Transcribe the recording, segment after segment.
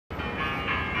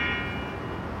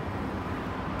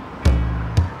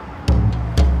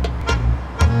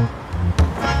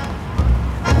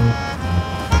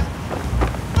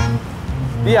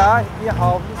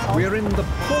We're in the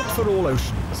port for all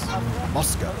oceans,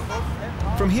 Moscow.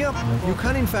 From here, you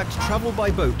can in fact travel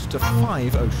by boat to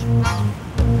 5 oceans.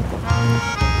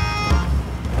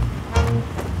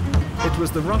 It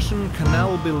was the Russian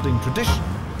canal-building tradition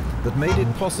that made it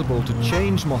possible to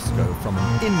change Moscow from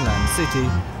an inland city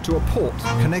to a port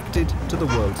connected to the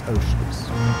world's oceans.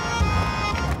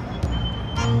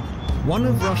 One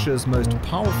of Russia's most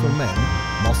powerful men,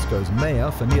 Moscow's mayor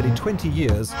for nearly 20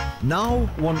 years, now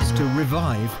wants to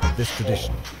revive this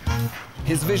tradition.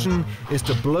 His vision is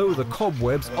to blow the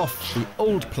cobwebs off the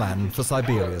old plan for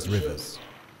Siberia's rivers.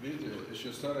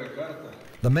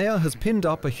 The mayor has pinned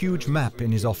up a huge map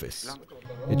in his office.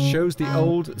 It shows the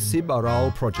old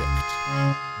Siberian project.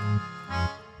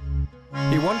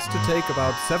 He wants to take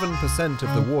about 7%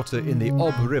 of the water in the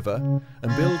Ob River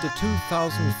and build a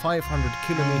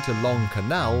 2,500-kilometer long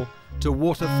canal to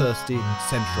water-thirsty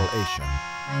Central Asia.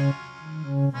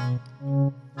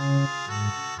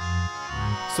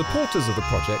 Supporters of the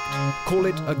project call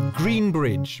it a green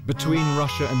bridge between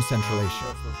Russia and Central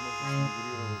Asia.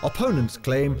 Opponents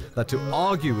claim that to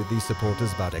argue with these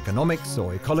supporters about economics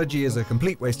or ecology is a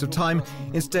complete waste of time.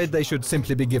 Instead, they should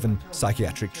simply be given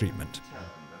psychiatric treatment.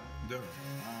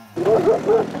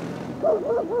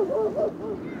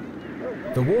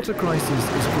 The water crisis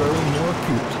is growing more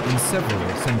acute in several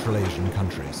Central Asian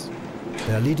countries.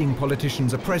 Their leading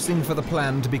politicians are pressing for the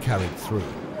plan to be carried through.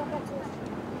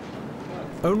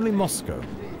 Only Moscow,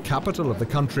 capital of the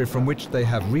country from which they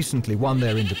have recently won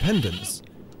their independence,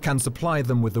 can supply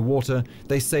them with the water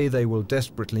they say they will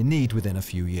desperately need within a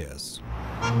few years.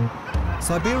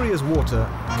 Siberia's water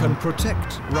can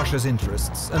protect Russia's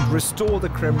interests and restore the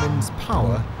Kremlin's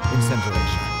power in Central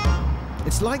Asia.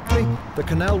 It's likely the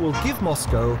canal will give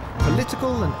Moscow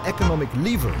political and economic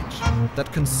leverage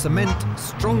that can cement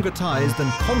stronger ties than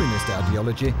communist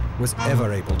ideology was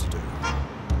ever able to do.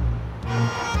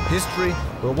 History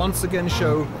will once again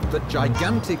show that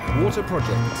gigantic water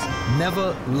projects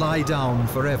never lie down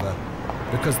forever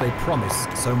because they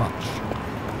promised so much.